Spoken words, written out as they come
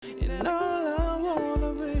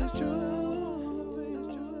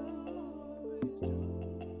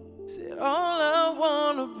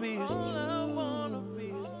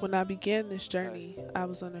When I began this journey, I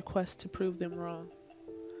was on a quest to prove them wrong.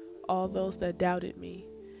 All those that doubted me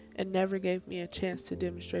and never gave me a chance to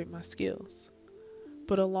demonstrate my skills.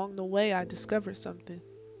 But along the way, I discovered something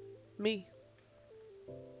me.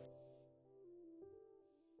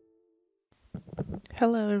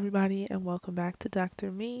 Hello, everybody, and welcome back to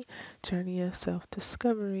Dr. Me Journey of Self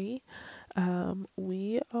Discovery.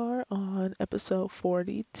 We are on episode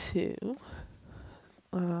 42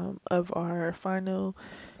 of our final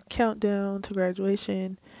countdown to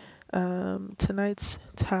graduation. Tonight's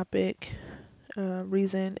topic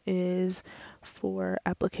reason is for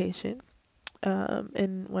application.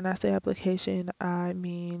 And when I say application, I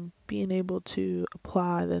mean being able to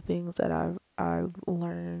apply the things that I've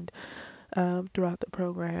learned throughout the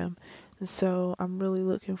program. And so I'm really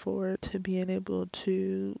looking forward to being able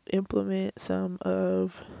to implement some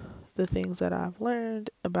of the things that I've learned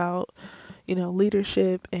about,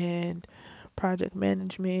 leadership and project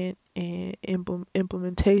management and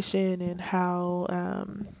implementation and how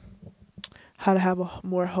to have a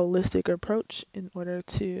more holistic approach in order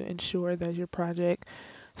to ensure that your project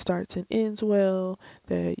starts and ends well,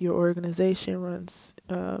 that your organization runs,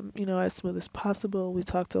 as smooth as possible. We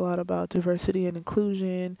talked a lot about diversity and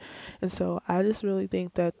inclusion, and so I just really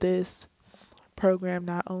think that this program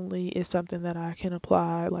not only is something that I can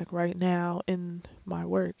apply like right now in my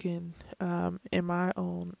work and in my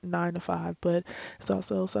own 9 to 5, but it's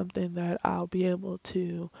also something that I'll be able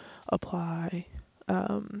to apply,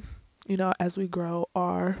 um, as we grow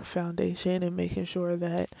our foundation and making sure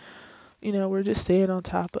that, we're just staying on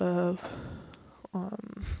top of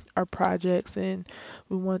our projects and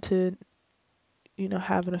we want to,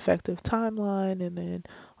 have an effective timeline and then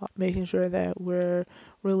making sure that we're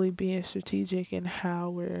really being strategic in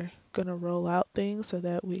how we're going to roll out things so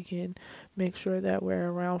that we can make sure that we're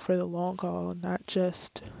around for the long haul, not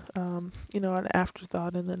just, an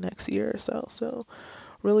afterthought in the next year or so. So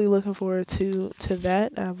really looking forward to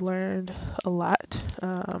that. I've learned a lot,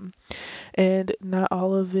 and not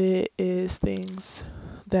all of it is things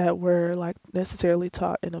that were like necessarily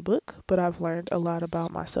taught in a book, but I've learned a lot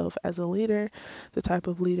about myself as a leader, the type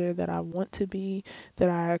of leader that I want to be, that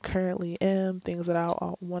I currently am, things that I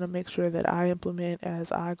want to make sure that I implement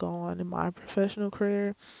as I go on in my professional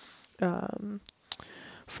career. Um,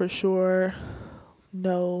 for sure,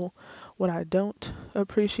 know what I don't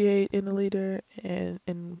appreciate in a leader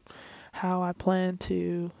and how I plan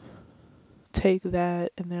to take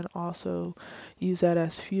that and then also use that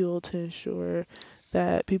as fuel to ensure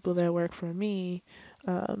that people that work for me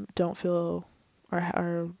don't feel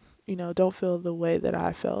or don't feel the way that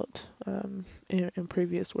I felt in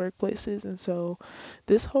previous workplaces. And so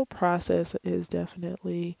this whole process is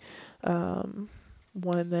definitely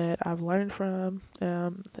one that I've learned from,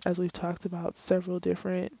 as we've talked about several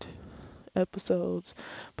different episodes,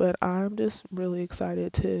 but I'm just really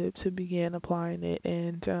excited to begin applying it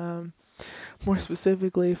and more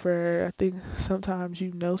specifically for, I think sometimes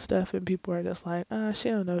stuff and people are just like, she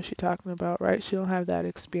don't know what she's talking about, right? She don't have that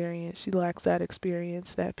experience. She lacks that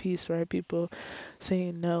experience, that piece, right? People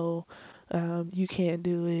saying no, you can't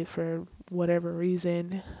do it for whatever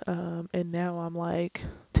reason. And now I'm like,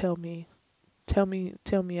 tell me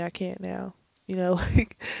I can't now.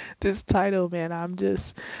 Like this title, man, I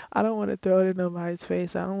don't want to throw it in nobody's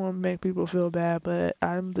face. I don't want to make people feel bad, but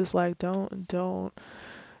I'm just like, don't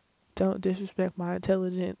disrespect my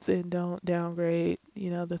intelligence and don't downgrade,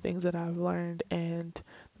 the things that I've learned and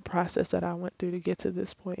the process that I went through to get to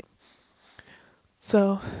this point.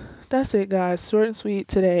 So that's it, guys. Short and sweet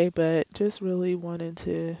today, but just really wanting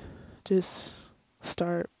to just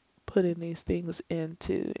start putting these things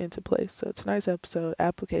into place. So tonight's episode,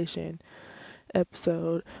 application,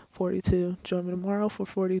 episode 42. Join me tomorrow for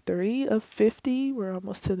 43 of 50. We're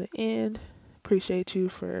almost to the end. Appreciate you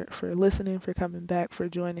for listening, for coming back, for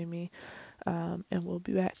joining me. And we'll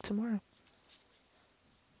be back tomorrow.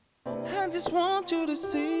 I just want you to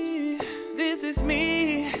see this is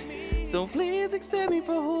me. So please accept me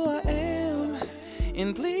for who I am.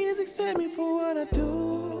 And please accept me for what I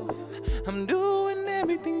do. I'm doing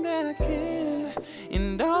everything that I can.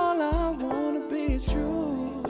 And all I wanna be is true.